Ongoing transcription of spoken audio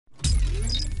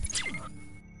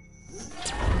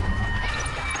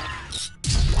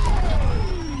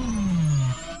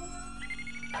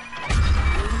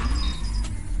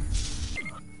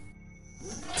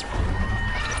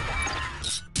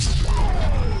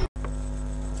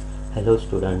Hello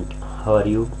student, how are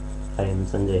you? I am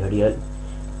Sanjay Hadiyal.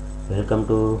 Welcome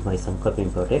to my Cin Cout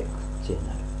Infotech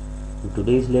channel. In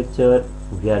today's lecture,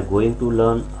 we are going to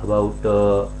learn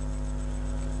about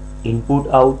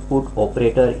input-output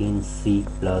operator in C++.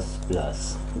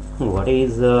 What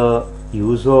is the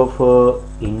use of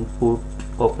input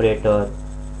operator?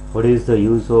 What is the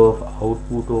use of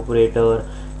output operator?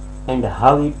 And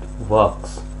how it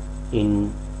works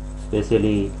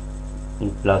especially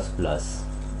in ++.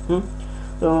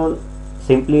 So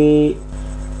simply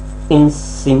in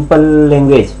simple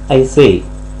language I say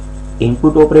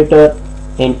input operator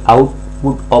and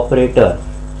output operator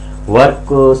work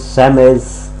same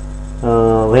as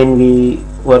when we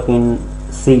work in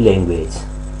C language,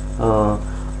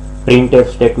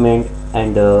 printf statement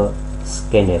and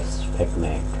scanf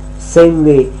statement. Same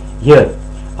way here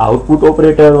output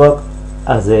operator work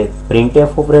as a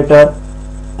printf operator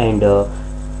and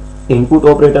input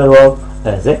operator work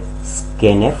as a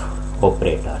scanf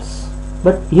operators.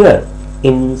 But here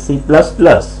in C++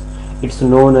 it's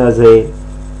known as a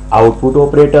output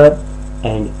operator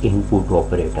and input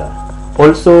operator.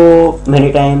 Also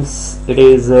many times it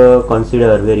is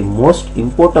considered very most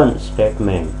important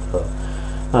statement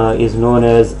is known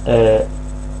as a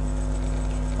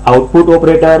output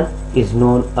operator is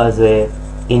known as a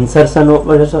insertion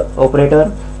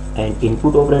operator and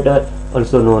input operator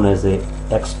also known as a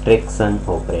extraction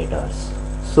operators.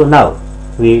 So now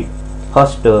we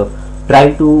first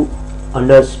try to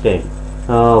understand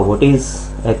what is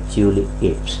actually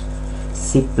it.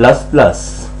 C++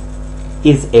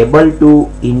 is able to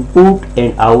input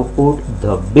and output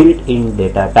the built-in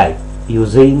data type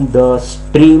using the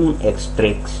stream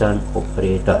extraction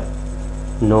operator.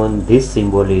 This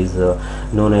symbol is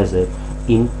known as a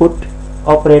input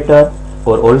operator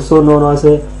or also known as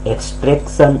a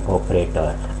extraction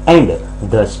operator, and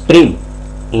the stream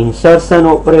insertion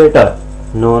operator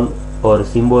known or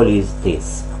symbol is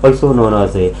this, also known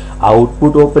as a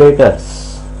output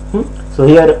operators. So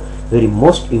here very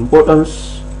most important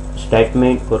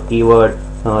statement or keyword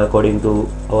according to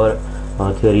our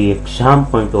theory exam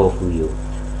point of view,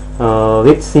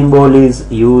 which symbol is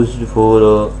used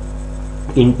for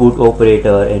input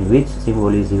operator and which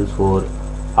symbol is used for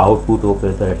output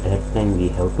operator. At that time we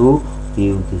have to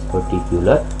give this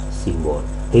particular symbol.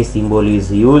 This symbol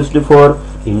is used for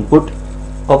input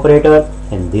operator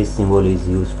and this symbol is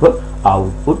used for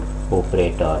output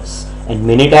operators, and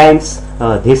many times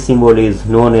this symbol is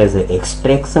known as a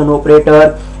extraction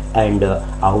operator and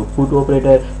output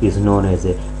operator is known as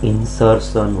a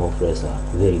insertion operator.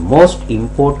 Very most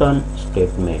important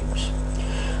statements.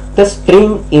 The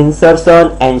stream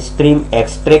insertion and stream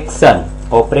extraction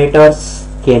operators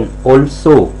can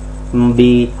also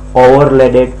be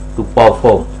overlaid to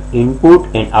perform input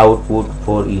and output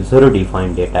for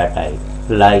user-defined data type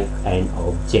like an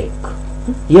object.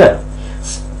 Here,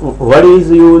 what is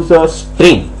use of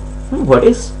string? What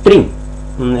is string?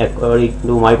 According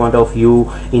to my point of view,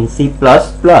 in C++,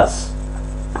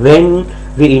 when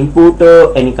we input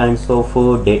any kinds of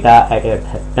data at a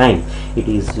time, it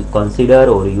is considered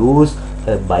or use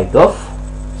a byte of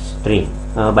string,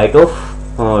 byte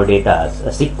of data,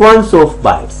 a sequence of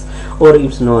bytes, or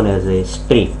it's known as a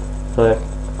string. So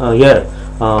here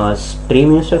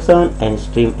stream instruction and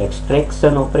stream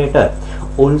extraction operator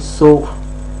also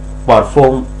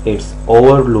perform its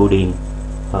overloading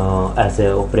as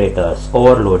a operators,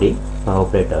 overloading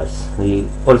operators. We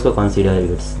also consider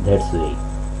it that way.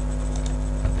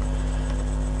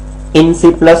 In C++,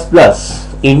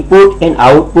 input and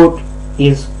output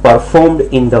is performed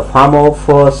in the form of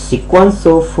a sequence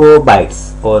of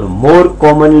bytes, or more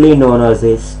commonly known as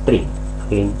a string.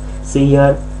 Okay. See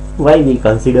here why we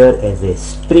consider as a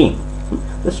string.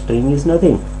 The string is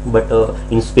nothing but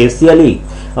in specially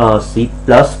C++,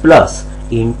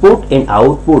 input and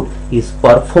output is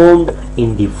performed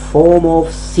in the form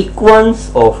of sequence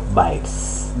of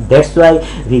bytes. That's why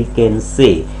we can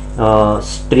say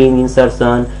stream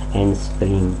insertion and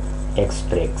stream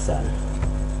extraction.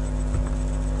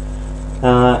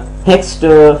 Next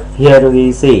here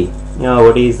we say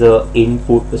what is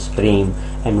input stream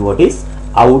and what is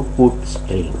output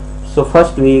stream. So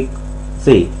first we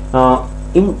say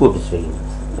input stream.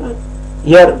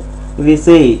 Here we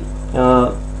say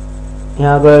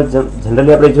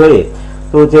generally આપણે જોઈએ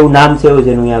તો જેવું નામ છે એવું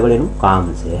જેનું આગળ એનું કામ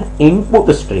છે.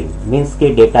 ઇનપુટ સ્ટ્રીમ મીન્સ કે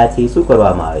ડેટા છે શું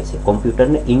કરવામાં આવે છે,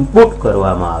 કોમ્પ્યુટરને ઇનપુટ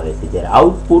કરવામાં આવે છે, જ્યારે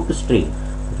આઉટપુટ સ્ટ્રીમ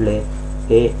એટલે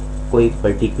એ કોઈ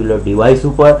પર્ટિક્યુલર ડિવાઇસ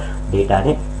ઉપર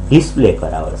ડેટાને ડિસ્પ્લે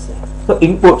કરાવે છે. So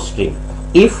input stream,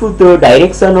 if the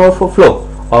direction of flow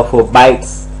of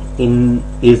bytes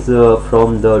is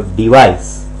from the device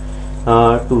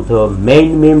to the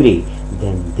main memory,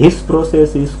 then this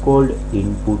process is called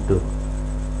input.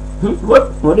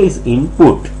 What is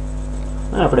input?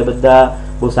 આપણે બધા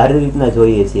બહુ સારી રીતના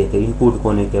જોઈએ છીએ કે ઇનપુટ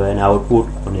કોને કહેવાય અને આઉટપુટ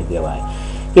કોને કહેવાય.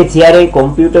 કે જ્યારે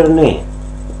કોમ્પ્યુટરને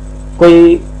કોઈ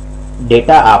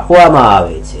ડેટા આપવામાં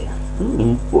આવે છે,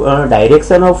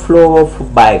 direction of flow of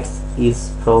bytes is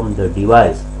from the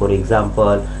device. For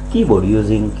example, keyboard,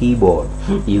 using keyboard,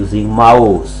 using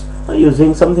mouse,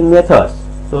 using something methods,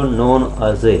 so known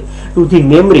as a to the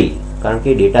memory. કારણ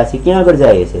કે ડેટા છે ક્યાં આગળ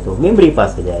જાય છે તો મેમરી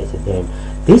પાસે જાય છે. Then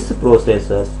this process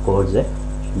is called the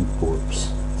inputs.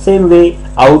 Same way,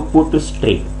 output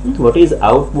stream. What is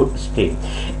output stream?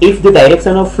 If the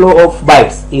direction of flow of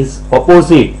bytes is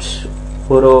opposite,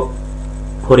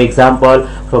 for example,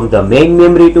 from the main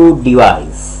memory to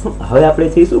device. હવે આપણે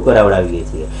શું કરાવડાવીએ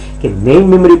છીએ કે main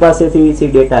memory પાસેથી છે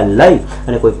data લઈ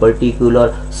અને કોઈ પર્ટિક્યુલર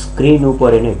સ્ક્રીન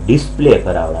ઉપર એને ડિસ્પ્લે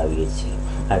કરાવડાવીએ છીએ.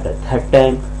 At that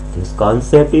time, this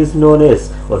concept is known as,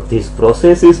 or this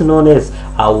process is known as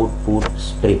output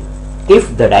stream. If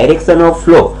the direction of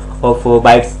flow of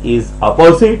bytes is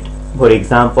opposite, for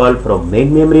example, from main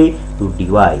memory to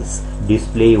device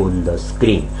display on the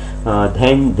screen,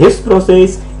 then this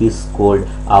process is called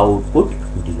output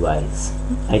device.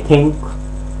 I think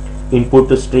input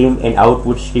stream and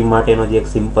output stream માટેનો જે એક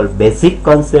simple basic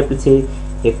concept છે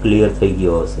એ clear થઈ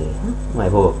ગયો હશે. I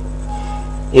hope.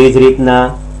 એ જ રીતના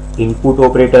input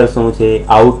operator શું છે,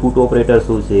 આઉટપુટ ઓપરેટર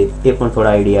શું છે એ પણ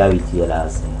થોડા આઈડિયા આવી ગયેલા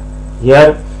હશે.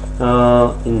 Here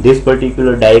in this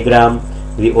particular diagram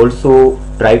we also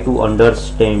try to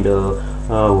understand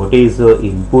what is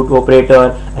input operator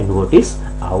and what is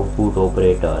output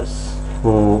operators.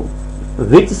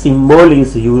 Which symbol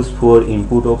is used for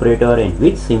input operator and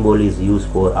which symbol is used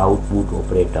for output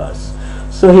operators.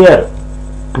 So here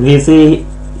we see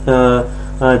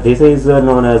this is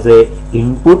known as a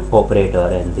input operator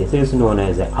and this is known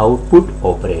as a output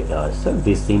operator. So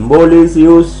this symbol is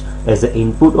used as an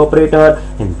input operator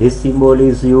and this symbol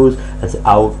is used as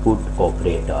output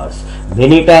operators.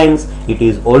 Many times it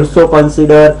is also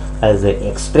considered as an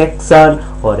extraction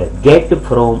or a get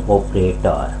from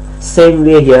operator. Same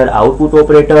way here, output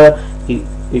operator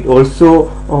it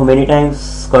also many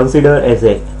times considered as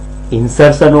a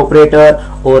insertion operator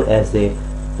or as a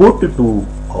put to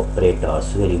operators.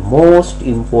 Very most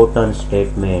important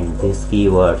statement, this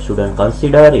keyword shouldn't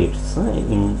consider it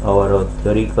in our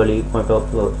theoretically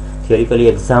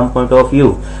exam point of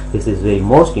view. This is very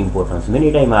most important.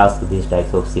 Many times ask these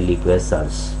types of silly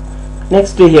questions.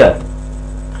 Next here,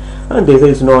 this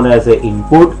is known as a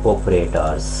input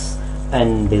operators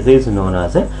and this is known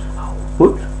as a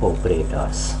output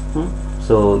operators.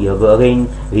 So again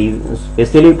we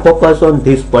specially focus on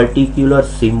this particular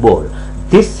symbol.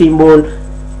 This symbol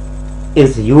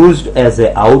is used as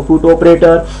a output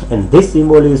operator and this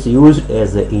symbol is used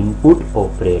as a input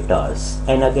operators.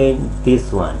 And again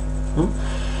this one,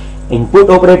 input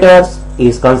operators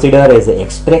is considered as a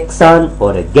extraction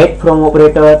or a get from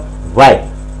operator, while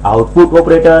output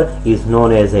operator is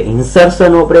known as a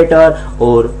insertion operator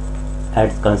or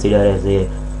as considered as a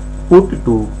put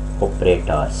to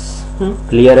operators.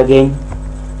 Clear again?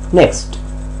 Next,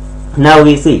 now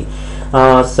we see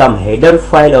some header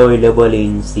file available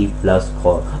in C++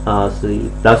 for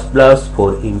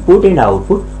input and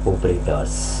output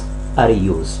operators are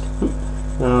used.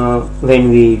 When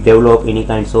we develop any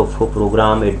kinds of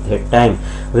program, at that time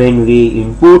when we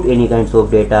input any kinds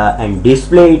of data and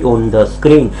display it on the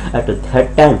screen, at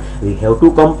that time we have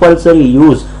to compulsory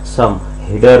use some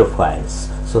header files.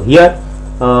 So here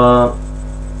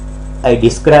I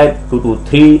described 2 to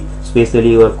 3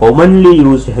 specially or commonly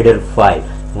used header file.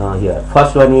 Here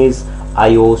first one is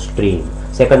IO stream,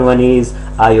 second one is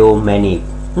IO manip.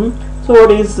 So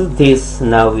what is this?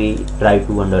 Now we try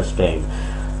to understand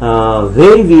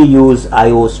where we use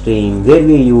IO stream, where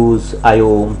we use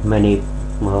IO manip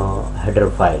header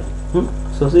file.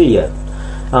 So see here,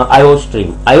 IO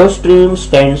stream. IO stream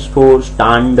stands for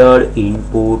standard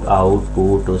input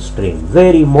output stream.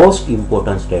 Very most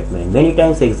important statement. Many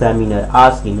times examiner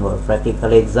asks in our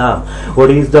practical exam,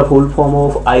 what is the full form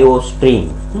of IO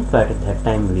stream? But at that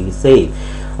time we say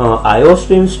IO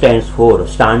stream stands for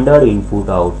standard input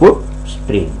output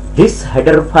stream. This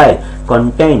header file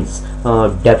contains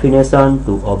definition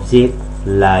to object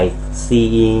like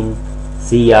cin,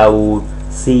 cout,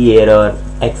 cerror,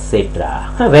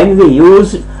 etc. When we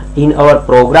use in our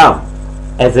program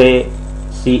as a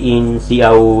cin,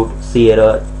 cout,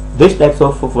 cerror, this types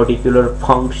of particular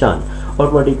function or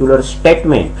particular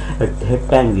statement, at that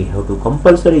time we have to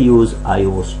compulsory use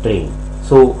IO stream.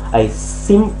 So I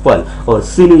simple or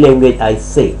silly language I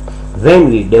say when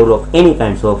we develop any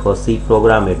kinds of C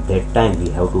program, at that time we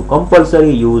have to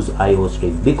compulsory use IO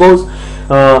stream, because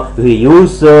we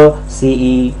use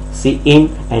CE, Cin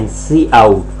and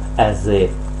Cout as a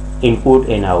input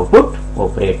and output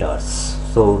operators.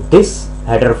 So this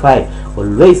header file,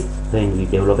 always when we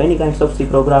develop any kinds of C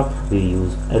program, we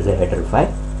use as a header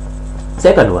file.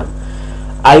 Second one,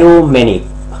 IO manip.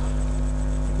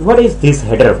 What is this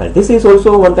header file? This is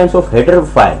also one kind of header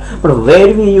file, but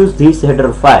where we use this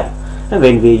header file?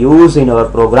 When we use in our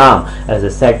program as a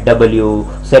set W,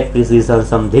 set precision,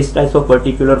 some this types of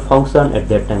particular function, at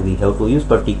that time we have to use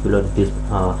particular this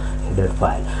header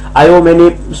file. IO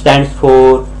manip stands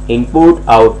for input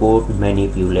output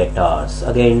manipulators.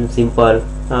 Again, simple.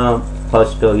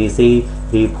 First we see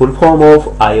the full form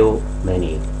of IO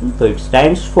manip. So it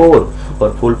stands for,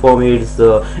 or full form is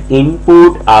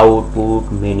input output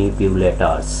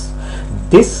manipulators.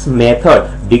 This method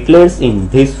declares in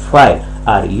this file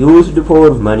are used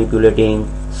for manipulating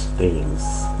strings.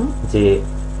 જે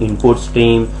input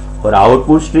stream और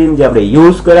output stream જે આપણે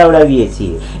use કરાવડાવીએ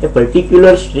છીએ, એ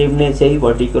particular સ્ટ્રીમને છે એ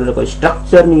particular કોઈ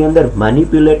સ્ટ્રક્ચરની અંદર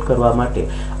manipulate કરવા માટે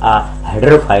આ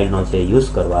હેડર ફાઇલનો છે યુઝ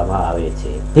કરવામાં આવે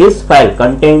છે. This file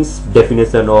contains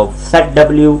definition of set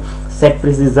W, set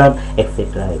precision,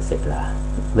 etc. etc.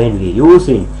 When we use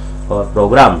in our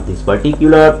program this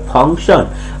particular function,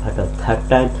 at that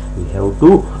time we have to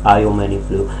IO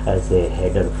manipulate as a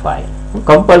header file.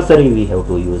 Compulsory we have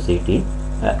to use it in,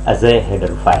 as a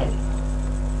header file.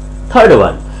 Third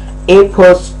one,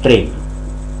 F stream.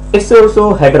 It's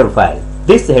also header file.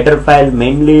 This header file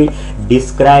mainly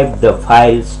describes the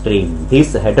file stream.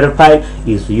 This header file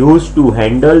is used to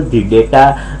handle the data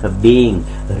being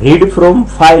read from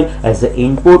file as an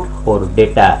input or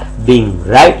data being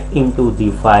write into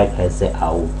the file as an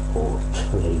output.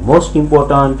 Very most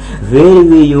important, where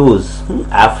we use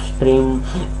F stream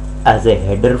as a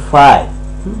header file.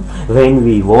 When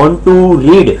we want to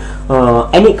read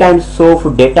any kinds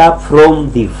of data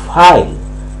from the file,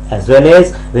 as well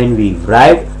as when we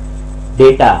write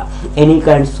data, any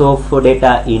kinds of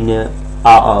data in a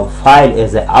file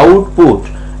as an output,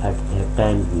 at that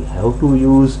time we have to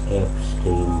use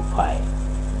F-stream file.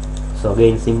 So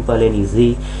again, simple and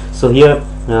easy. So here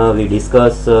we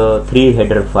discuss three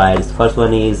header files. First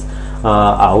one is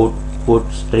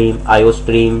output stream, IO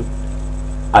stream,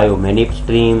 IO manip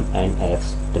stream and F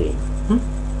stream.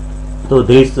 So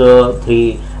these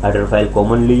three header file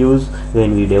commonly used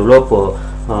when we develop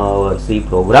our C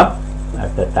program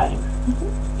at the time.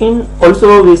 And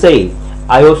also we say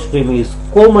IO stream is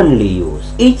commonly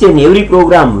used. Each and every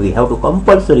program we have to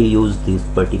compulsory use this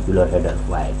particular header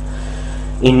file.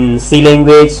 In C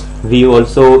language we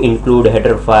also include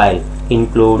header file,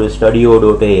 include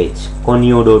studio.h,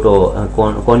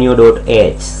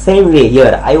 conio.h. Same way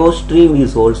here, IO stream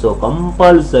is also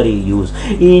compulsory use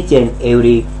each and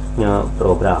every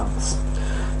programs.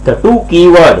 The two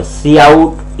keywords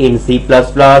Cout in C++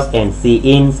 and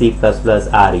Cin C++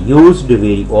 are used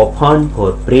very often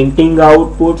for printing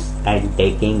outputs and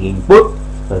taking input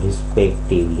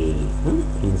respectively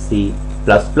in C++.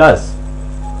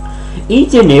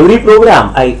 Each and every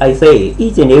program, I say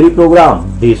each and every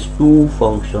program, these two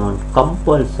functions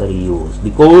compulsory use,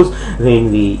 because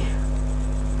when we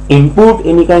input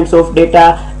any kinds of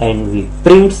data and we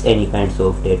print any kinds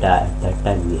of data, at that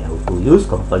time we have to use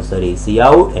compulsory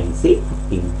Cout and Cin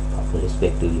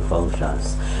respectively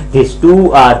functions. These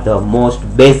two are the most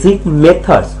basic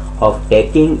methods of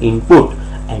taking input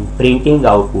and printing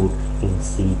output in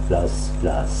C++.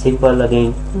 Simple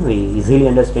again, we easily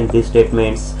understand these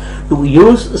statements. To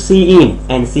use Cin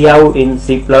and Cout in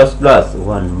C++,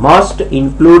 one must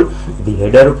include the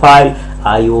header file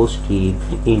IO stream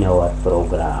in our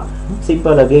program.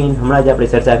 Simple again, હમણાં જ આપણે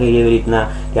ચર્ચા કરી એવી રીતના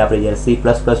કે આપણે જ્યારે C++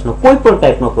 નો કોઈ પણ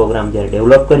ટાઈપનો પ્રોગ્રામ જ્યારે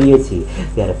ડેવલપ કરીએ છીએ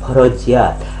ત્યારે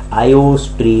ફરજિયાત IO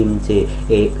સ્ટ્રીમ છે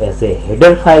એક એઝ એ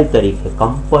હેડર ફાઇલ તરીકે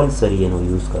કમ્પલસરી એનો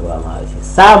યુઝ કરવામાં આવે છે.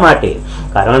 શા માટે?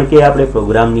 કારણ કે આપણે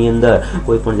પ્રોગ્રામની અંદર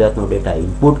કોઈ પણ જાતનો ડેટા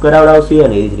ઇનપુટ કરાવડાવશે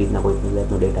અને એ જ રીતના કોઈ પણ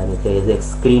જાતનો ડેટાને એઝ એ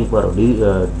સ્ક્રીન પર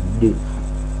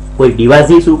કોઈ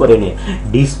ડિવાઇસ ઉપર એને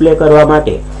ડિસ્પ્લે કરવા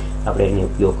માટે આપણે એને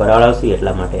ઉપયોગ કરાવડાવશે,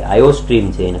 એટલા માટે IO સ્ટ્રીમ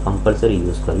છે એને કમ્પલસરી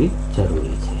યુઝ કરવી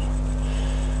જરૂરી છે.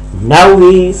 Now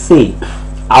we see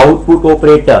output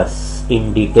operators in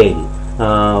detail.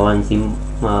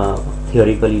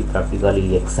 Theoretically,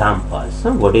 practically examples.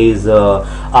 What is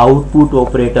output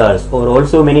operators, or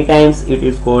also many times it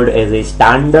is called as a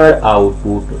standard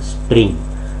output string,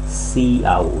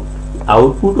 Cout.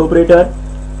 Output operator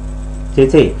જે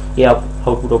છે એ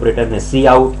output ઓપરેટરને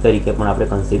Cout તરીકે પણ આપણે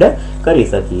consider કરી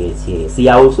શકીએ છીએ.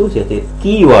 Cout શું છે? તે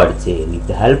કીવર્ડ છે. With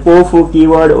the help of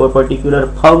keyword or particular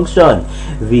function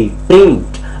we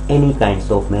print any kinds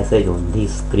of message on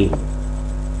this screen.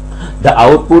 The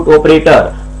output operator,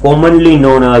 commonly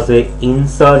known as a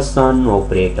insertion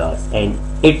operator, and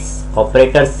its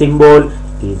operator symbol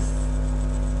is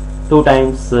 2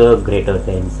 times greater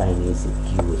than sign is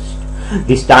used.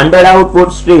 The standard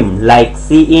output stream like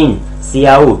Cin,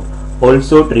 Cout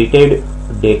also treated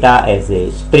data as a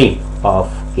string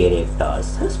of characters.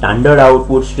 Standard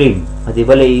output stream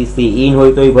ભલે Cin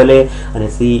હોય તો ભલે અને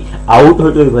Cout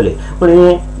હોય તો ભલે, પણ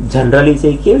એ generally છે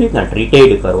કેવી રીતના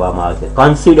ટ્રીટેડ કરવામાં આવે છે,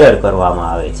 કન્સિડર કરવામાં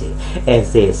આવે છે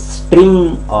as a string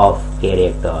of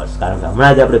characters. કારણ કે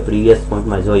હમણાં જ આપણે પ્રીવિયસ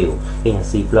પોઈન્ટમાં જોયું કે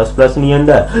C++ ની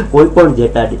અંદર કોઈ પણ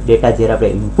ડેટા જ્યારે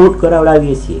આપણે ઇનપુટ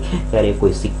કરાવડાવીએ છીએ ત્યારે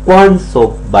કોઈ સિક્વન્સ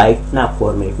ઓફ બાઇટના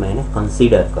ફોર્મેટમાં એને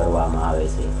કન્સિડર કરવામાં આવે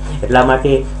છે. એટલા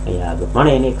માટે અહીંયા આગળ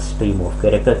પણ એને એક સ્ટ્રીમ ઓફ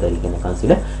કેરેક્ટર તરીકે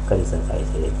કન્સિડર કરી શકાય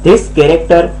છે. This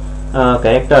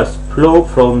characters flow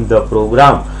from the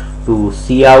program to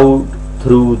Cout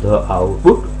through the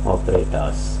output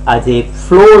operators. આ જે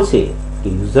ફ્લો છે કે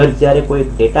યુઝર જ્યારે કોઈ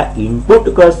ડેટા ઇનપુટ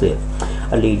કરશે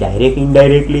એટલે ડાયરેક્ટ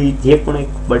ઇનડાયરેક્ટલી જે પણ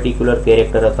એક પર્ટિક્યુલર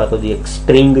કેરેક્ટર અથવા તો જે એક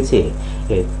સ્ટ્રિંગ છે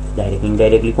એ ડાયરેક્ટ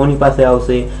ઇનડાયરેક્ટલી કોની પાસે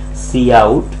આવશે?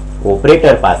 Cout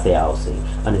ઓપરેટર પાસે આવશે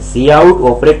અને Cout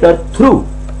ઓપરેટર થ્રુ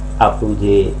આપણું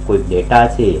જે કોઈ ડેટા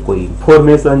છે, કોઈ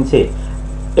ઇન્ફોર્મેશન છે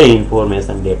એ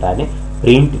ઇન્ફોર્મેશન ડેટાને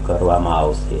પ્રિન્ટ કરવામાં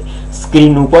આવશે,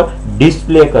 સ્ક્રીન ઉપર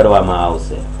ડિસ્પ્લે કરવામાં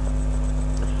આવશે.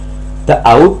 The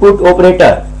output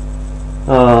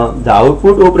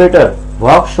operator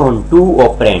works on 2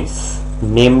 operands,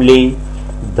 namely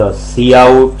the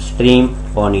Cout stream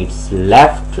on its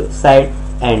left side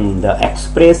and the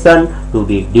expression to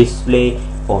be displayed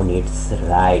on its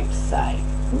right side.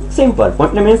 Simple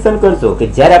પોઈન્ટને મેન્શન કરજો કે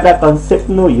જ્યારે આપણે આ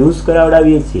કન્સેપ્ટનો યુઝ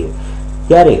કરાવડાવીએ છીએ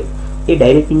ત્યારે એ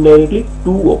ડાયરેક્ટ ઇનડાયરેક્ટલી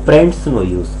 2 ઓપરેન્ડ્સનો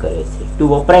યુઝ કરે છે. 2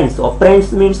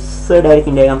 ઓપરેન્ડ્સ મીન્સ ડાયરેક્ટ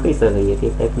ઇનડાયરેક્ટ આમ કહી શકીએ કે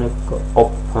ટાઈપનો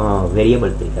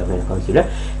વેરિયેબલ તરીકે આપણે કન્સિડર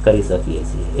કરી શકીએ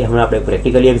છીએ. એ હમણાં આપણે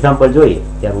પ્રેક્ટિકલી એક્ઝામ્પલ જોઈએ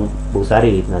ત્યારે હું બહુ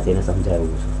સારી રીતના તેને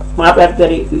સમજાવું છું. પણ આપણે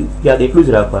અત્યારે યાદ એટલું જ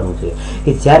રાખવાનું છે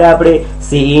કે જ્યારે આપણે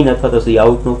Cin અથવા તો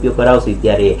Cout નો ઉપયોગ કરાવશું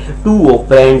ત્યારે 2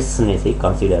 ઓપરેન્ડ્સને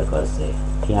કન્સિડર કરશે.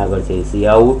 ત્યાં આગળ છે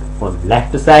Cout on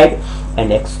left side and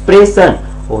expression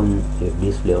on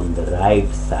display on the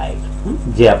right side.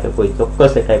 જે આપણે કોઈ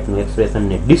ચોક્કસ ટાઈપનું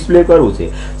એક્સપ્રેશનને ડિસ્પ્લે કરવું છે,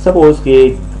 સપોઝ કે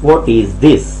what is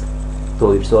this,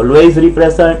 so it's always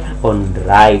represent on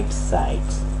right side.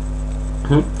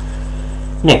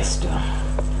 Next,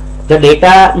 the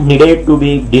data needed to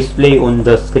be displayed on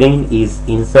the screen is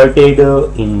inserted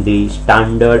in the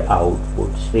standard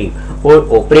output stream or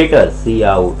operator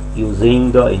Cout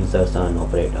using the insertion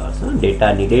operators.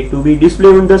 Data needed to be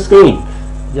displayed on the screen.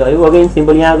 So again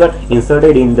simple यहाँ अगर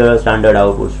inserted in the standard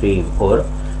output stream or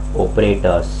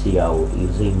operator Cout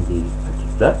using the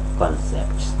particular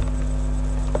concepts.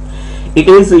 It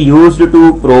is used to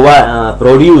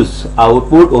produce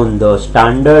output on the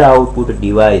standard output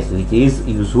device, which is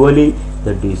usually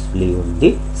the display on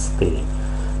the screen.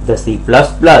 The C++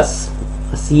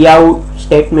 Cout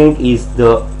statement is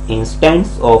the instance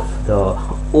of the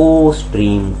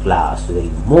O-stream class. Very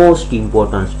most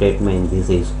important statement. This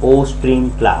is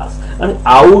O-stream class and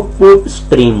output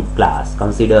stream class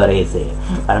consider as a.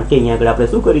 કારણ કે અહીંયા આગળ આપણે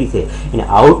શું કરીએ છીએ એને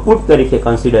output તરીકે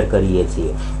કન્સિડર કરીએ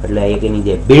છીએ. એટલે એક એની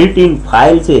જે બિલ્ટ ઇન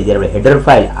ફાઇલ છે, જ્યારે આપણે હેડર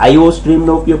ફાઇલ IO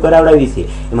સ્ટ્રીમનો ઉપયોગ કરાવડાવી છે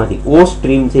એમાંથી O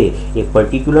સ્ટ્રીમ છે એ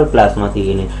પર્ટિક્યુલર ક્લાસમાંથી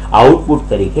એને આઉટપુટ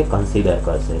તરીકે કન્સિડર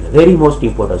કરશે. Very most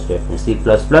important statement. C++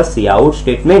 Cout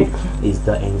statement is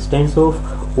the instance of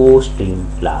O-stream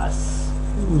class.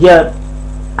 Here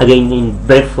again in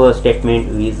brief statement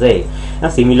we say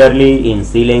similarly in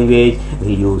C language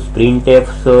we use printf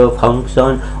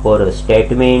function or a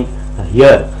statement.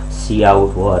 Here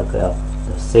Cout work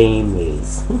the same ways.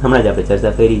 હમણાં જ આપણે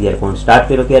ચર્ચા કરી જ્યારે phone start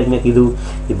કર્યો ત્યારે મેં કીધું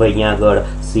કે ભાઈ અહીંયા આગળ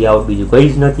Cout બીજું કંઈ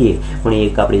જ નથી, પણ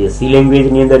એક આપણે જે C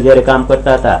લેંગ્વેજની અંદર જ્યારે કામ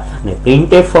કરતા હતા અને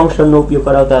printf ફંક્શનનો ઉપયોગ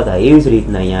કરાવતા હતા એવી જ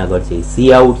રીતના અહીંયા આગળ છે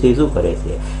Cout છે શું કરે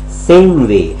છે, same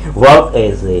way work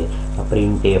as a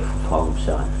printf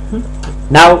function.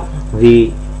 Now we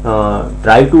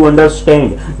try to understand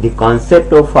the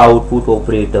concept of output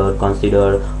operator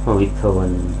considered with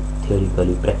one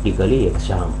theoretically practically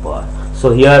example.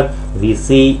 So here we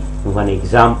see one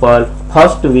example.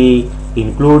 First we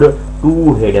include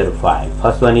 2 header file.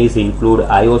 First one is include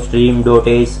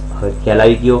iostream.h. ખ્યાલ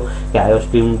આવી ગયો કે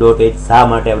iostream.h શા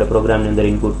માટે આપણે પ્રોગ્રામની અંદર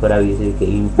input કરાવીએ છીએ કે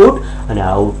ઇનપુટ અને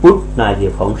આઉટપુટના જે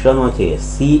ફંક્શનો છે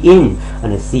Cin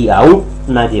અને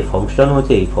Coutના જે ફંક્શનો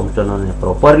છે એ ફંક્શનોને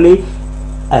પ્રોપરલી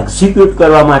એક્ઝિક્યુટ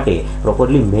કરવા માટે,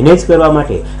 પ્રોપરલી મેનેજ કરવા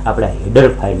માટે આપણે હેડર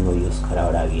ફાઇલનો યુઝ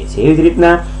કરાવડાવીએ છીએ. એવી જ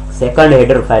રીતના સેકન્ડ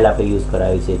હેડર ફાઇલ આપણે યુઝ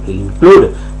કરાવી છે કે include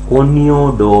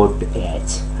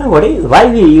conio.h. Why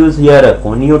we use here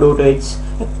conio.h?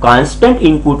 constant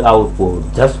input output.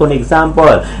 Just for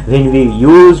example, when we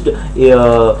used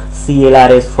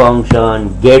CLRS function,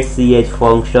 get ch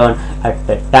function, at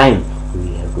that time we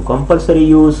have to compulsory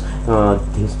use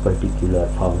this particular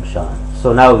function.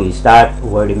 So now we start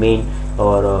void main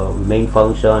or main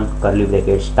function, curly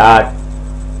bracket start.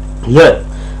 Here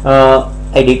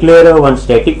I declare one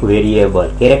static variable,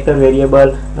 character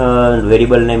variable,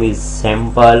 variable name is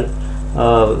sample,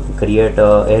 create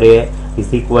array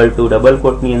is equal to double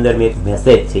coat ની અંદર મેં એક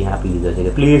message છે અહીં આપી દીધો છે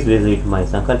કે પ્લીઝ વિઝિટ માય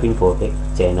સંકલ્પ Infotech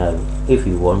channel if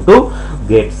you want to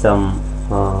gate sum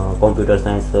computer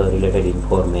science related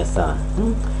information.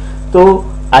 તો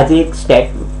આજે એક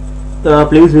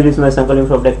પ્લીઝ વિઝિટ માય સંકલ્પ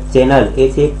ઇન્ફોટેક ચેનલ એ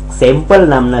છે સેમ્પલ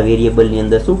નામના વેરિયેબલની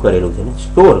અંદર શું કરેલું છે ને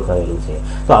સ્ટોર કરેલું છે.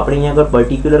 તો આપણે અહીંયા આગળ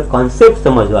પર્ટિક્યુલર કોન્સેપ્ટ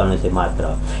સમજવાનો છે માત્ર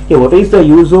કે what is the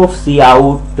use of C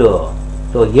out.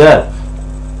 તો હિયર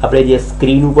આપણે જે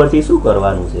સ્ક્રીન ઉપરથી શું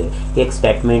કરવાનું છે, એક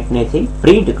સ્ટેટમેન્ટને છે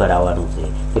પ્રિન્ટ કરાવવાનું છે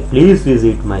કે પ્લીઝ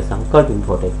વિઝિટ માય સંકલ્પ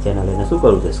ઇન્ફોટેક ચેનલ. એને શું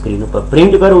કરવું છે, સ્ક્રીન ઉપર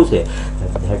પ્રિન્ટ કરવું છે.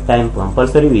 That time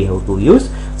compulsory we have to use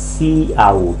C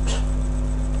out.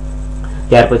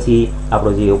 ત્યાર પછી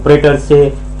આપણો જે ઓપરેટર્સ છે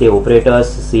તે ઓપરેટર્સ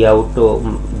સી આઉટ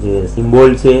જે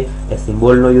સિમ્બોલ છે એ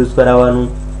સિમ્બોલનો યુઝ કરાવવાનું.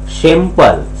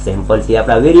 સેમ્પલ છે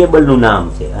આપણા વેરિયેબલનું નામ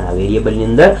છે અને આ વેરિયેબલની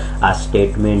અંદર આ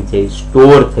સ્ટેટમેન્ટ છે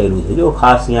સ્ટોર થયેલું છે. જો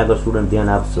ખાસ અહીંયા આગળ સ્ટુડન્ટ ધ્યાન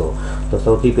આપશો તો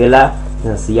સૌથી પહેલા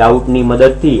સી આઉટની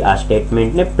મદદથી આ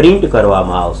સ્ટેટમેન્ટને પ્રિન્ટ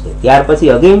કરવામાં આવશે. ત્યાર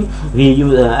પછી again V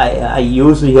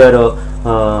use here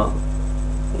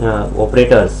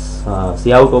operators,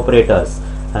 C out operators,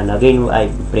 and again I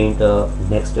print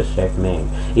next statement.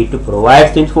 It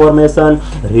provides information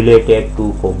related to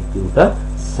computer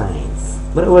science.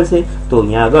 બરાબર છે. તો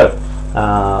અહીંયા આગળ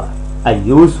I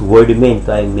use void main,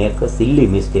 so I make a silly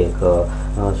mistake.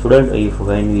 Student, if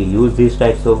when we use these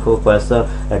types of cursor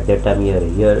at that time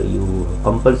here you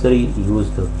compulsory use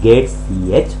the get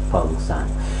ch function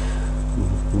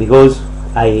because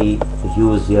I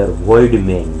use here void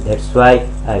main. That's why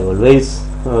I always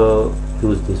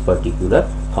use this particular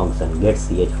function, get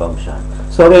ch function.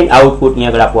 So again output ની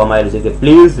આગળ આપવામાં આવેલું છે કે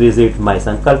please visit my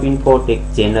સંકલ્પ Infotech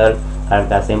channel. કારણ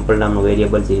કે આ સેમ્પલ નામનું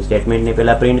વેરિયેબલ છે એ સ્ટેટમેન્ટને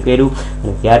પહેલા પ્રિન્ટ કર્યું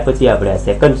અને ત્યાર પછી આપણે આ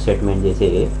સેકન્ડ સ્ટેટમેન્ટ જે છે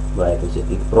એ આપ્યું છે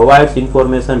it provides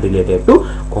information related to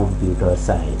computer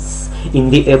science. In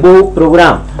the above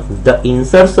programme the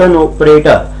insertion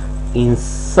operator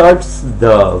inserts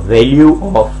the value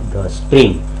of the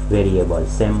string variable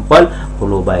sample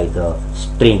followed by the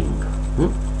string.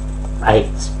 આ એક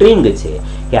સ્ટ્રિંગ છે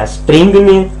કે આ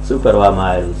સ્ટ્રિંગને શું કરવામાં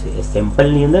આવેલું છે, એ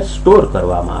સેમ્પલની અંદર સ્ટોર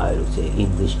કરવામાં આવેલું છે in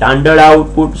the standard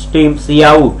output stream C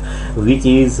out which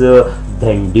is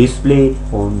than display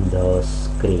on the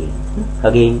screen.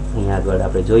 Again અહીંયા આગળ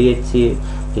આપણે જોઈએ જ છીએ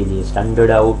કે જે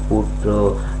સ્ટાન્ડર્ડ આઉટપુટ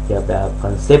જે આપણે આ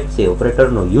કન્સેપ્ટ છે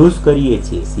ઓપરેટરનો યુઝ કરીએ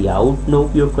છીએ, સી આઉટનો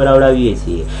ઉપયોગ કરાવડાવીએ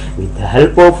છીએ. With the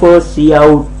help of C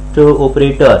out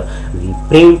operator V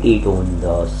print it on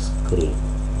the screen.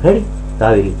 Ready? તો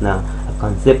આવી રીતના આ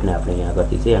કન્સેપ્ટને આપણે અહીંયા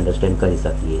આગળથી છે અન્ડરસ્ટેન્ડ કરી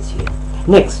શકીએ છીએ.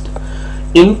 Next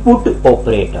input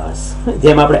operators.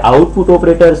 જેમ આપણે આઉટપુટ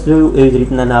ઓપરેટર્સ જોયું એવી જ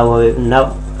રીતના નામ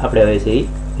આપણે હવે છે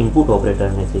ઇનપુટ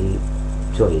ઓપરેટરને છે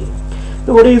જોઈએ.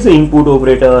 તો what is the input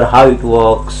operator, how it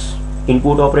works?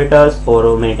 Input operators or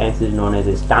many times is known as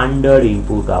a standard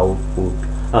input output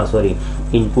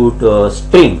input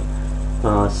string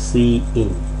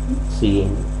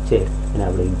cin છે એને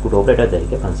આપણે ઇનપુટ ઓપરેટર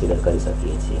તરીકે કન્સિડર કરી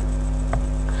શકીએ છીએ.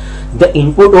 The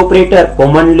input operator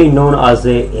commonly known as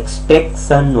a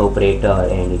extraction operator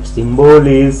and its symbol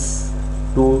is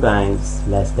 2 times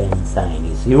less than sign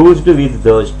is used with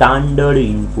the standard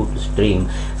input stream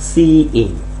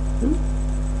cin.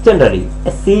 Generally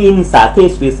cin સાથે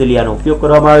specially આનો ઉપયોગ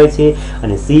કરવામાં આવે છે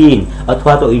અને cin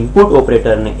અથવા તો ઇનપુટ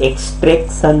ઓપરેટરને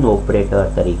એક્સ્ટ્રેક્શન ઓપરેટર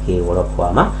તરીકે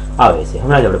ઓળખવામાં આવે છે.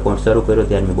 હમણાં જ આપણે પોઈન્ટ શરૂ કર્યો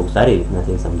ત્યારે મેં બહુ સારી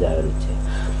રીતના સમજાવેલું છે.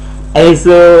 As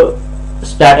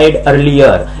stated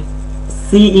earlier,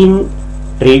 cin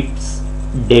treats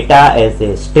data as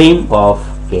a stream of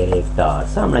characters.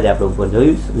 હમણાં જ આપણે ઉપર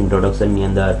જોયું ઇન્ટ્રોડક્શનની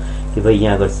અંદર કે ભાઈ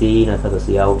અહીંયા આગળ cin અથવા તો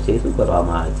સી આઉટ છે શું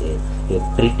કરવામાં આવે છે, એ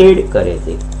ટ્રીટેડ કરે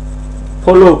છે,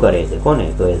 ફોલો કરે છે કોને,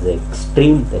 તો એઝ એ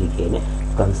સ્ટ્રીમ તરીકે એને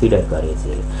કન્સિડર કરે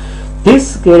છે. These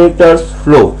characters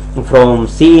flow from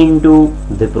cin to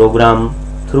the program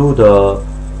through the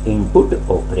input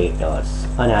operators.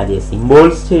 અને આ જે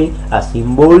સિમ્બોલ્સ છે આ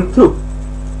સિમ્બોલ થ્રુ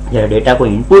જ્યારે ડેટા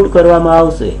કોઈ ઇનપુટ કરવામાં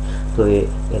આવશે તો એ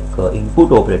એક ઇનપુટ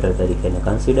ઓપરેટર તરીકે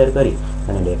કન્સિડર કરી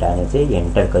અને ડેટાને છે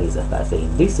એન્ટર કરી શકાશે in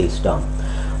the system.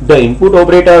 The input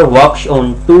operator works on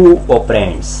 2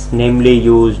 operands, namely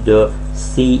used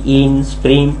cin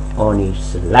string on its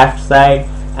left side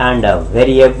and a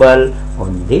variable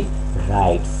on the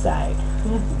right side.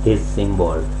 This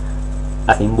symbol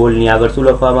આ સિમ્બોલની આગળ શું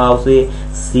લખવામાં આવશે?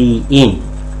 Cin.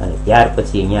 અને ત્યાર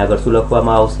પછી અહીંયા આગળ શું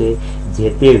લખવામાં આવશે? જે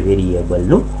તે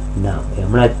વેરિયેબલનું નામ.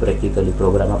 હમણાં જ પ્રેક્ટિકલી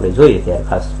પ્રોગ્રામ આપણે જોઈએ ત્યારે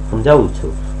ખાસ સમજાવું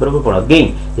છું, બરોબર. પણ અગેન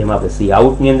જેમાં આપણે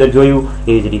Cout ની અંદર જોયું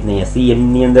એવી જ રીતના અહીંયા Cin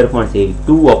ની અંદર પણ છે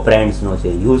 2 ઓપરેન્ડ્સ નો છે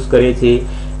યુઝ કરે છે.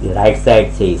 રાઈટ સાઈડ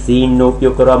છે Cin નો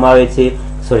ઉપયોગ કરવામાં આવે છે,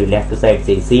 સોરી લેફ્ટ સાઈડ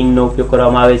છે Cin નો ઉપયોગ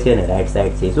કરવામાં આવે છે, અને રાઈટ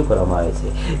સાઈડ છે શું કરવામાં આવે છે?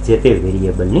 જે તે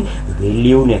વેરિયેબલની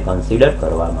વેલ્યુને કન્સિડર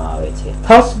કરવામાં આવે છે.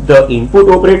 Thus the input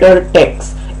operator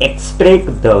takes extract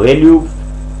the value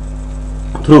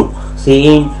through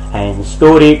Cin and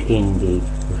store it in the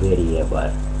variable.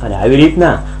 અને આવી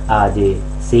રીતના આ જે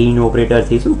Cin ઓપરેટર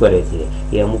છે શું કરે છે?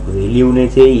 એ અમુક વેલ્યુને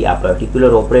છે એ આ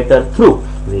પર્ટિક્યુલર ઓપરેટર થ્રુ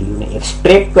વેલ્યુને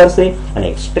એક્સટ્રેક્ટ કરશે, અને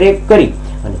એક્સટ્રેક્ટ કરી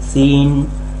અને Cin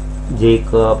જે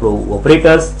આપણું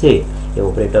ઓપરેટર્સ છે એ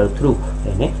ઓપરેટર થ્રુ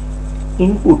એને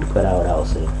input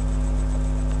કરાવડાવશે.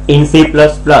 In C++,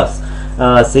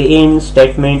 Cin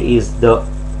statement is the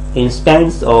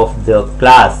instance of the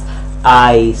class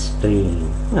iString.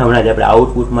 હમણાં જ આપણે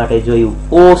આઉટપુટ માટે જોયું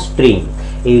oString.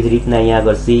 એવી જ રીતના અહીંયા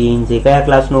આગળ Cin છે કયા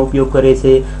ક્લાસનો ઉપયોગ કરે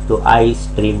છે? તો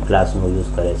iString ક્લાસનો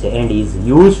યુઝ કરે છે. and is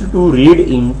used to read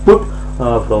input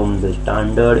from the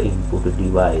standard input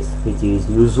device, which is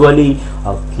usually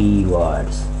a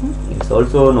keywords. It's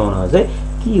also known as a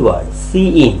keyword.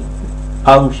 Cin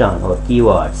function or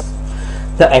keywords.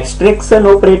 The extraction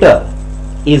operator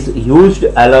is used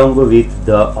along with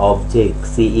the object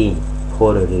Cin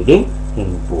for reading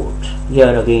input.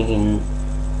 Here again in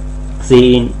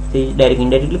Cin direct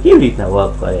indirectly કેવી રીતના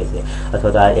work કરે છે,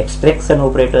 અથવા તો આ extraction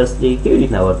operators જે કેવી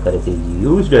રીતના વર્ક કરે છે?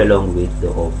 Used along with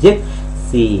the object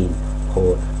Cin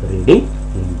for reading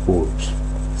input.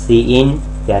 Cin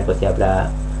ત્યાર પછી આપણા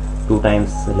 2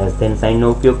 times less than sign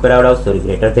નો ઉપયોગ કરાવડાવશે, સોરી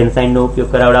greater than sign નો ઉપયોગ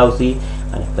કરાવડાવશે,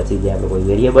 અને પછી જે આપણો કોઈ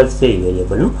વેરિયેબલ્સ છે એ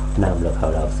વેરિયેબલનું નામ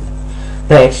લખાવડાવશે.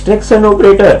 The extraction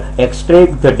operator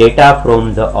extract the data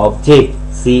from the object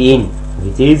Cin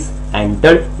which is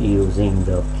entered using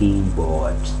the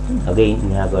keyboard. Again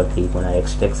અહીંયા આગળથી પણ આ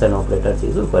એક્સટ્રેક્શન ઓપરેટર છે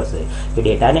શું કરશે? કે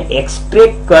ડેટાને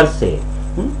એક્સટ્રેક્ટ કરશે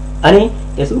અને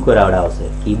એ શું કરાવડાવશે?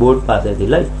 કીબોર્ડ પાસેથી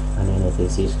લઈ અને એને તે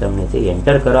સિસ્ટમને છે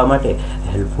એન્ટર કરવા માટે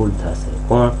હેલ્પફુલ થશે.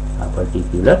 કોણ? આ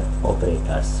particular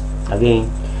operators. Again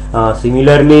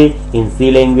similarly in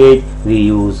C language we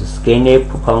use scanf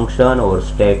function or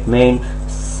statement.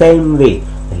 Same way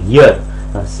here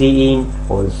Cin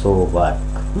also work.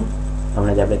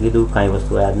 હમણાં જ આપણે કીધું કાંઈ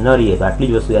વસ્તુ યાદ ન રહીએ તો આટલી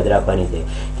જ વસ્તુ યાદ રાખવાની છે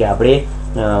કે આપણે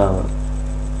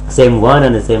સેમ 1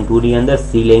 અને સેમ 2 ની અંદર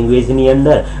સી લેંગ્વેજની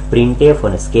અંદર પ્રિન્ટએફ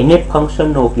અને સ્કેનએફ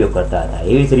ફંક્શનનો ઉપયોગ કરતા હતા.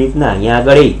 એવી જ રીતના અહીંયા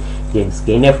આગળ જેમ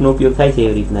સ્કેનએફનો ઉપયોગ થાય છે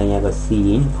એવી રીતના અહીંયા આગળ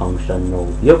Cin ફંક્શનનો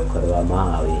ઉપયોગ કરવામાં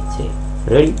આવે છે.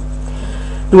 Ready?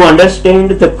 To understand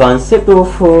the concept of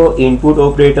input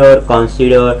operator,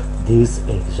 consider this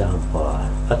example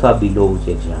અથવા below's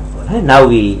example. Now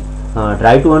we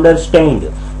try to understand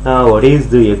what is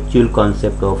the actual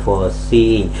concept of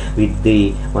Cin with the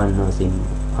one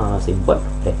simple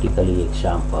practically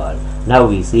example. Now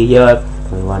we see here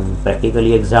one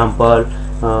practically example.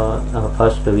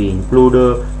 First we include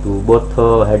to both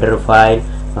header file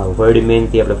word main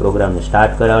થી આપણે પ્રોગ્રામને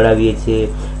start કરાવડાવીએ છીએ.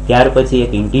 ત્યાર પછી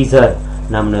એક integer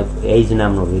નામનો એજ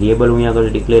નામનો variable હું આગળ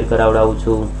ડિક્લેર કરાવડાવું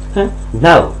છું.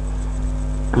 Now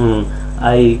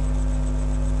I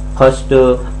first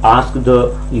ask the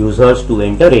users to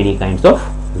enter any kinds of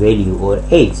value or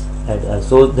age,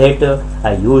 so that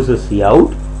I use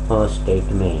Cout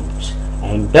statement.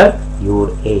 Enter your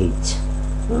age.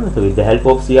 So with the help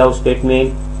of Cout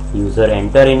statement, user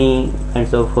enter any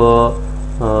kinds of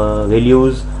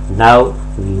values. Now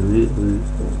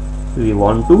we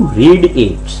want to read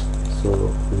it, so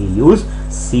we use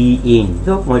Cin.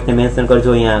 જો પોઈન્ટને mention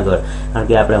કરજો અહીંયા આગળ, કારણ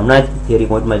કે આપણે હમણાં જ થિયરી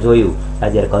પોઈન્ટમાં જોયું આ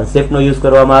જ્યારે કોન્સેપ્ટનો યુઝ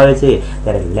કરવામાં આવે છે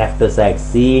ત્યારે લેફ્ટ સાઈડ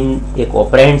Cin એક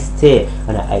ઓપરેન્ડ્સ છે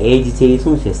અને આ એજ છે એ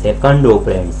શું છે? સેકન્ડ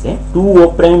ઓપરેન્ડ્સ છે. 2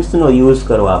 ઓપરેન્ડ્સનો યુઝ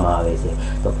કરવામાં આવે છે.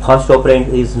 તો first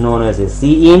operand is known as a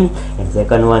Cin and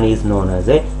second one is known as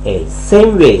a age.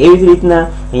 Same way એવી જ રીતના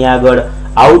અહીંયા આગળ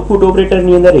આઉટપુટ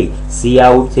ઓપરેટરની અંદર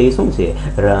Cout છે એ શું છે?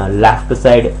 લેફ્ટ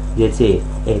સાઈડ જે છે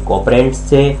એક ઓપરેન્ડ્સ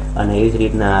છે અને એવી જ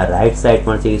રીતના રાઈટ સાઈડ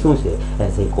પણ છે એ શું છે?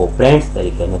 એઝ એક ઓપરેન્ડ્સ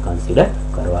તરીકે એને કન્સિડર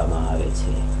કરવામાં આવે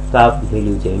છે. તો આ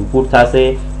વેલ્યુ છે ઇનપુટ થશે,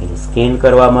 એને સ્કેન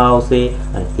કરવામાં આવશે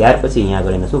અને ત્યાર પછી અહીંયા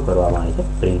આગળ એને શું કરવામાં આવે છે?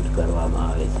 પ્રિન્ટ કરવામાં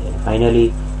આવે છે. ફાઇનલી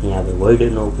અહીંયા આગળ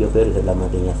વોઇડનો ઉપયોગ કર્યો એટલા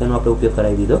માટે અહીંયા શેનો આપણે ઉપયોગ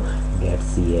કરાવી દીધો?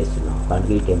 .ch નો, કારણ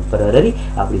કે ટેમ્પરરી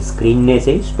આપણી સ્ક્રીનને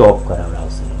છે સ્ટોપ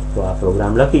કરાવડાવશે. તો આ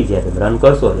પ્રોગ્રામ લખી જ્યારે તમે રન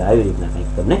કરશો એટલે આવી રીતના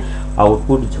કંઈક તમને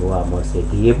આઉટપુટ જોવા મળશે.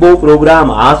 The above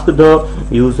program ask the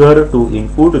user to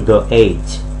input the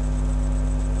age.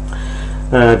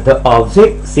 The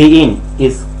object Cin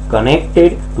is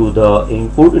connected to the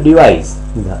input device.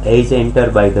 The edge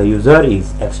entered by the user is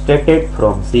extracted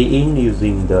from Cin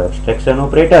using the extraction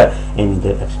operator, and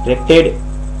the extracted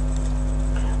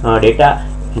data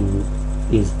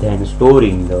is then stored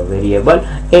in the variable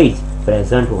edge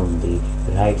present on the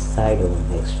right side of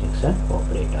the extraction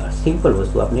operator. Simple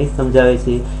વસ્તુ આપણે સમજાવે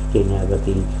છે કે એની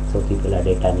આગળથી સૌથી પહેલા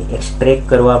ડેટાને extract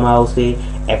કરવામાં આવશે.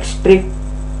 એક્સટ્રેક્ટ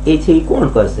એ છે એ કોણ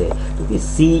કરશે? તો કે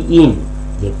Cin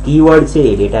જે કીવર્ડ છે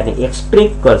એ ડેટાને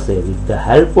એક્સટ્રેક્ટ કરશે with the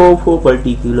help of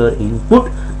particular input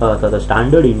અથવા તો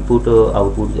સ્ટાન્ડર્ડ ઇનપુટ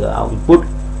આઉટપુટ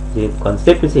જે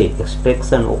કોન્સેપ્ટ છે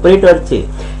એક્સટ્રેક્શન ઓપરેટર છે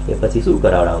એ પછી શું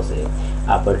કરાવડાવશે?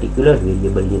 આ પર્ટિક્યુલર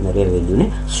વેરિયેબલની અંદર એ વેલ્યુને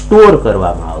સ્ટોર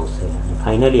કરવામાં આવશે અને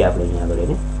ફાઇનલી આપણે અહીંયા આગળ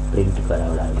એને પ્રિન્ટ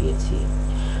કરાવડાવીએ છીએ.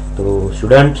 તો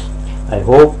students, I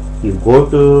hope you got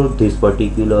this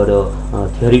particular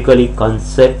theoretically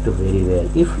concept very well.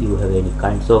 If you have any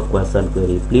kinds of question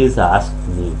query, please ask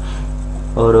me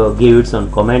or give it some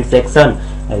comment section.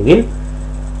 I will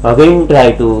again try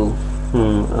to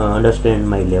understand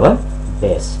my level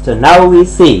best. So now we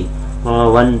see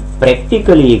one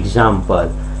practically example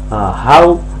how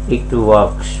it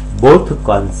works, both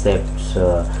concepts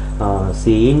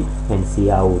Cin and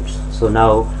Cout. So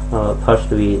now first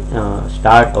we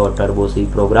start our Turbo C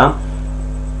program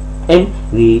and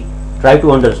we try to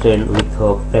understand with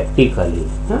practically.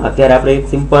 અત્યારે આપણે એક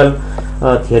simple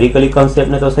theoretically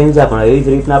કોન્સેપ્ટને તો સમજ્યા, પણ એવી જ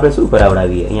રીતના આપણે શું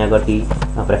કરાવડાવીએ અહીંયા આગળથી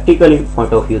પ્રેક્ટિકલી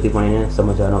પોઈન્ટ ઓફ વ્યૂથી પણ એને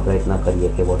સમજવાનો પ્રયત્ન કરીએ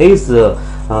કે what is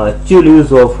actual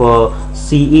use of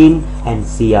Cin and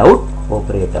Cout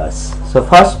operators. So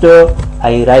first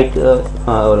I write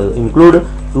include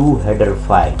two header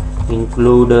file,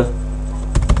 include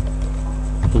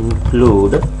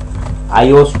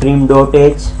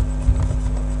iostream.h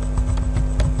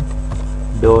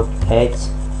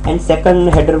and second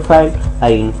header file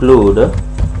I include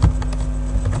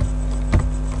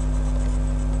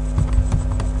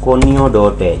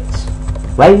conio.h.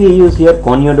 Why we use here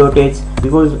conio.h?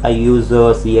 Because I use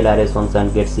clrs function,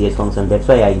 getch function, that's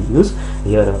why I use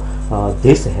here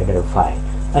this header file.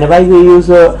 And why we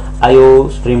use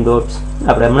iostream.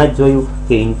 આપણે હમણાં જ જોયું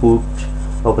કે input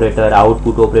operator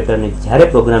output ઓપરેટરને જ્યારે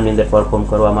પ્રોગ્રામની અંદર perform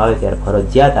કરવામાં આવે ત્યારે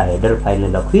ફરજિયાત આ હેડર ફાઇલને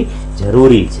લખવી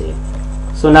જરૂરી છે.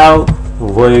 સો નાવ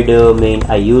void main,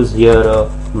 I use here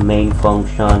main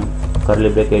function, curly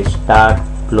bracket start,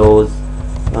 close,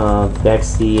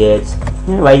 getch.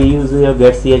 Why you use here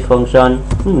getch function?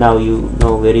 Now you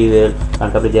know very well,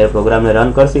 કારણ કે આપણે જ્યારે પ્રોગ્રામને રન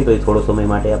કરશે તો એ થોડો સમય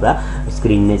માટે આપણા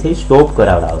સ્ક્રીનને છે stop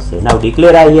કરાવડાવશે. Now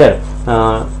declare I here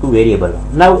two variable.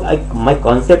 Now my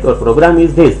concept or program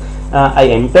is this. I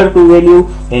enter two value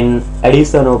in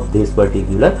addition of this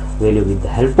particular value with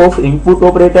the help of input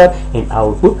operator and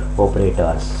output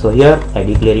operators. So here I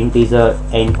declare integer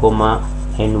n,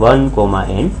 n1,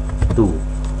 n2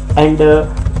 and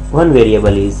one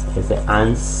variable is as a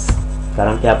ans,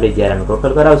 કારણ કે આપણે જ્યારે આનો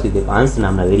total કરાવશું તો ans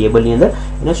નામના વેરિયેબલની અંદર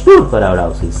એને store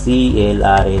કરાવડાવશું.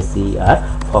 CLRACR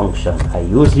function I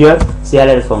use here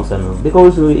CLRS function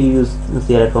because we use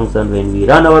CLRS function when we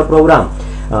run our program.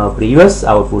 Previous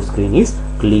output screen is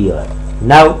clear.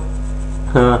 Now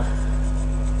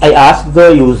I ask the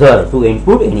user to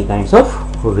input any kinds of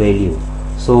value,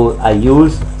 so I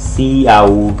use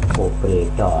Cout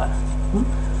operator.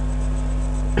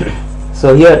 So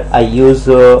here I use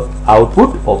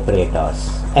output operators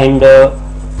and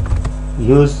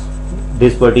use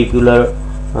this particular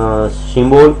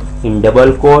symbol in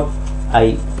double quote.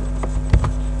 I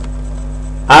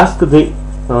ask the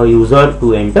user to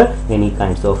enter any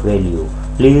kinds of value.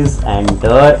 Please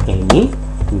enter any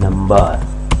number.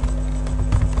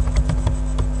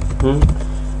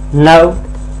 Now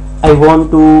I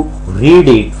want to read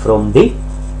it from the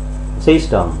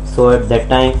system, so at that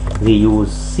time we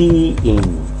use Cin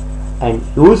and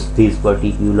use this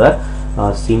particular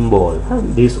symbol,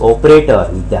 this operator.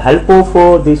 With the help of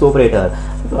this operator,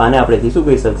 તો આને આપણે શું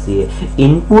કહી શકીએ?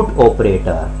 Input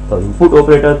operator. તો input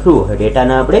operator through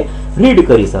ડેટાને આપણે read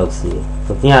કરી શકીએ.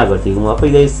 તો ત્યાં આગળથી હું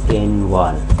આપી દઈશ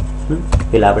n1.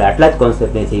 પેલા આપણે આટલા જ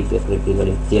કોન્સેપ્ટને છે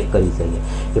પ્રેક્ટિકલી ચેક કરી શકીએ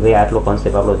કે ભાઈ આટલો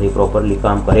કોન્સેપ્ટ આપણો જે પ્રોપરલી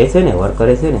કામ કરે છે ને, વર્ક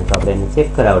કરે છે ને, તો આપણે એને ચેક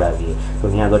કરાવડાવીએ. તો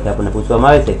ત્યાં આગળથી આપણને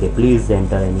પૂછવામાં આવે છે કે please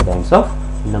enter any kinds of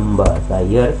number.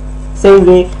 Here same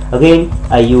way again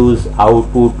I use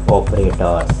output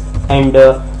operators and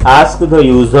ask the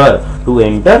user to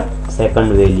enter second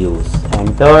values.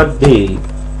 Enter the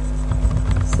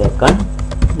second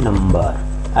number.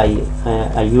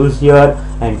 I use here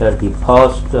enter the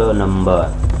first number.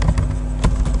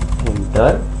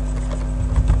 Enter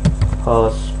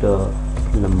first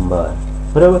number.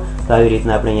 બરાબર. તો આવી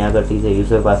રીતના આપણે અહીંયા આગળથી જે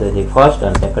user પાસેથી first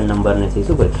અને સેકન્ડ નંબરને છે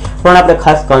શું કરીએ, પણ આપણે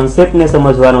ખાસ કોન્સેપ્ટને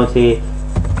સમજવાનો છે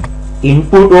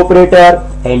input operator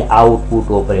and output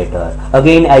operator.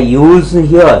 Again, I use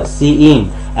here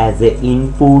Cin as a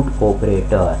input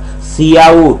operator,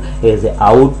 Cout as a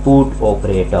output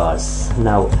operators.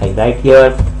 Now I write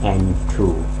here and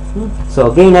true.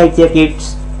 So again I check it,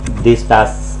 this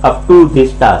task up to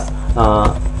this task.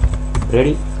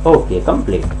 Ready? Okay,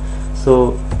 complete.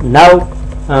 So now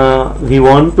we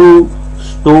want to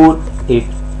store it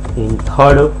in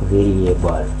third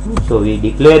variable. So we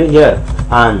declare here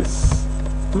ans.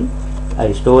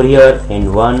 I store here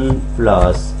n1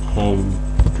 plus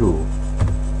n2.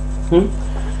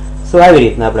 So આવી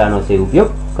રીતના આપણે આનો ઉપયોગ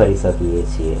કરી શકીએ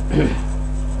છીએ.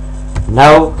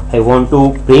 Now I want to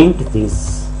print this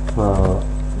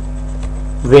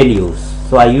values.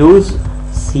 So I use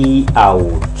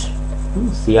Cout.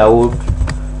 Cout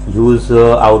use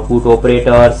output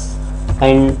operators,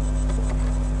 and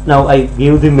now I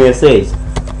give the message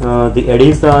the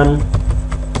addition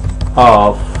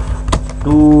of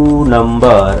two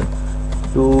number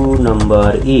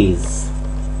is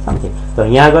something. તો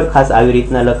અહીંયા આગળ ખાસ આવી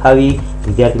રીતના લખાવી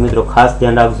વિદ્યાર્થી મિત્રો ખાસ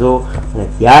ધ્યાન રાખજો. અને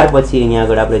ત્યાર પછી અહીંયા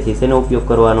આગળ આપણે છે શેનો ઉપયોગ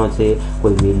કરવાનો છે,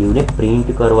 કોઈ વેલ્યુને પ્રિન્ટ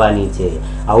કરવાની છે,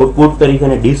 આઉટપુટ તરીકે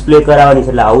ડિસ્પ્લે કરાવવાની છે.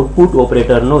 એટલે આઉટપુટ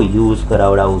ઓપરેટરનો યુઝ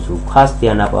કરાવડાવું છું, ખાસ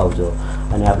ધ્યાન આપજો.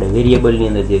 અને આપણે વેરિયેબલની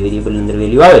અંદર જે વેરિયેબલની અંદર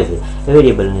વેલ્યુ આવે છે એ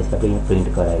વેરિયેબલને આપણે પ્રિન્ટ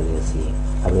કરાવીએ છીએ.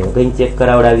 આપણે કંઈ ચેક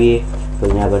કરાવડાવીએ તો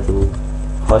અહીંયા આગળ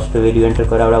ફર્સ્ટ વેલ્યુ એન્ટર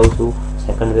કરાવડાવું છું,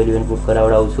 સેકન્ડ વેલ્યુ ઇનપુટ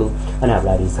કરાવડાવું છું, અને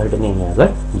આપણે આ રિઝલ્ટને અહીંયા આગળ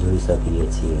જોઈ શકીએ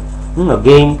છીએ.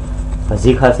 અગેન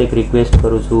હજી ખાસ એક રિક્વેસ્ટ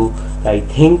કરું છું કે આઈ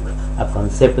થિંક આ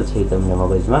કોન્સેપ્ટ છે તમને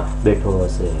મગજમાં બેઠો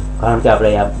હશે, કારણ કે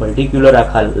આપણે આ પર્ટિક્યુલર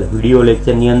આખા વિડીયો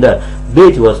લેક્ચરની અંદર બે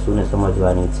જ વસ્તુને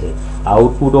સમજવાની છે,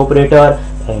 output operator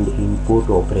and input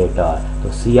operator. તો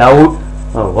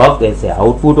Cout work as a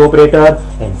output operator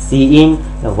and Cin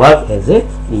work as a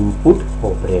input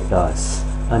operators.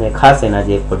 અને ખાસ એના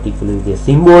જે પર્ટિક્યુલર જે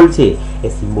સિમ્બોલ છે એ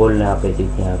સિમ્બોલને આપણે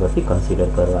ત્યાં આગળથી કન્સિડર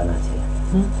કરવાના છે.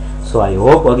 So I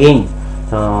hope again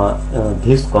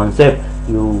this concept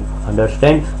you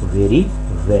understand very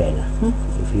well.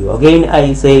 If you again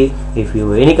I say, if you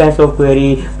have any kinds of query,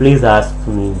 please ask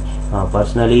me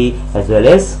personally, as well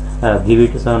as give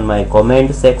it on my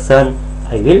comment section.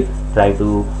 I will try to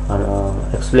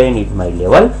explain it my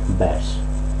level best.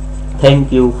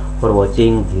 Thank you for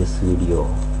watching this video.